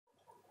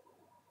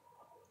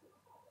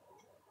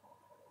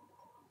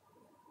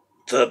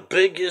The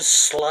biggest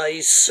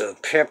slice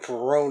of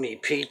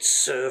pepperoni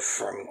pizza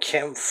from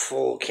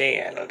Kentville,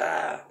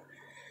 Canada.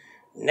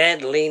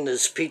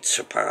 Nadalina's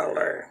Pizza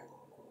Parlor.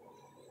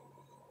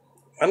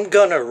 I'm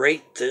gonna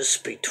rate this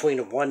between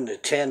a 1 to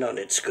 10 on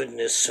its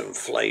goodness and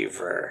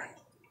flavor.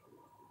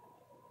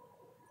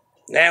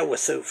 Now,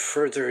 without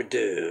further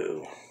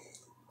ado,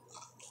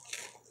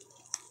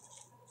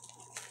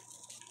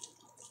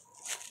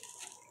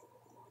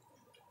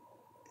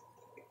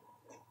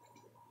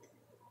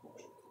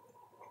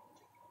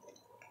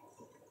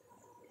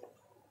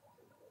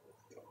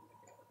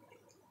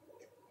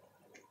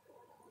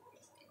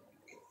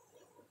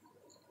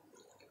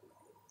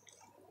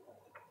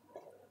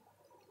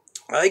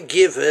 I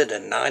give it a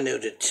 9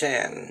 out of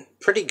 10.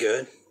 Pretty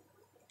good.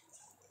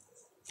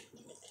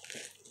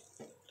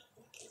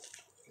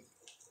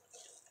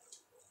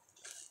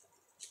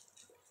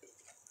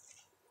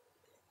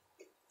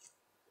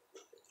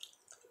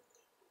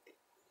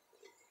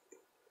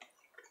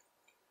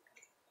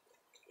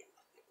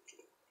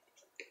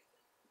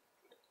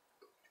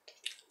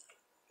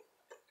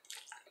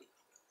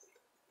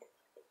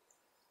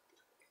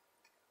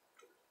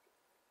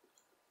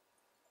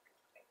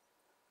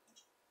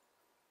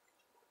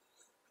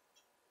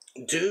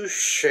 Do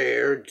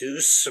share,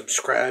 do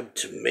subscribe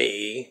to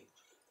me,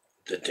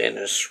 the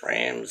Dennis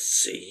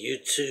Ramsay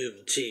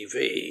YouTube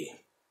TV.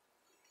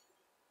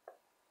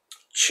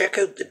 Check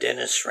out the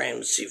Dennis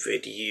Ramsay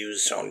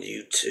videos on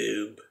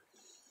YouTube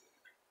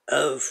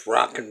of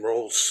rock and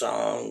roll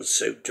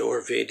songs,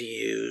 outdoor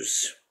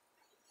videos,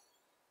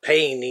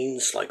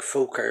 paintings like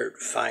folk art,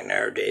 fine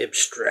art,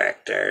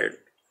 abstract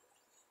art.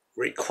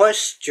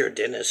 Request your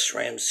Dennis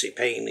Ramsay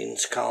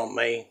paintings. Call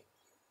me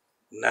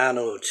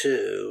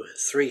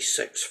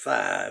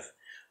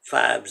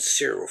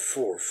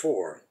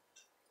 902-365-5044.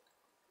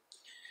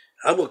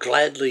 I will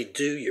gladly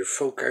do your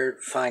folk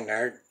art, fine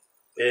art,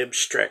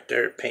 abstract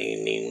art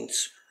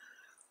paintings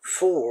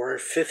for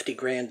 50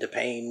 grand a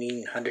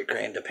painting, 100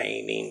 grand a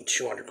painting,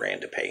 200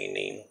 grand a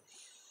painting,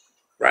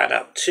 right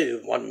up to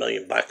 $1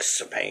 million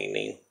a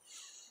painting.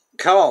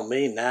 Call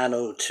me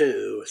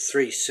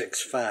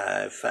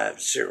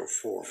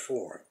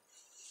 902-365-5044.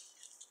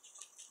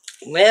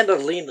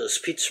 Nadalina's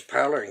Pizza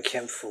Parlor in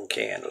Kentville,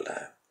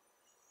 Canada.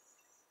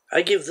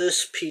 I give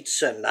this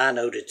pizza a 9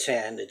 out of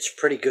 10. It's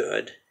pretty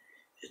good.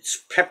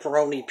 It's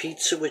pepperoni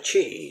pizza with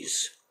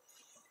cheese.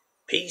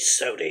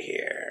 Peace out of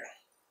here.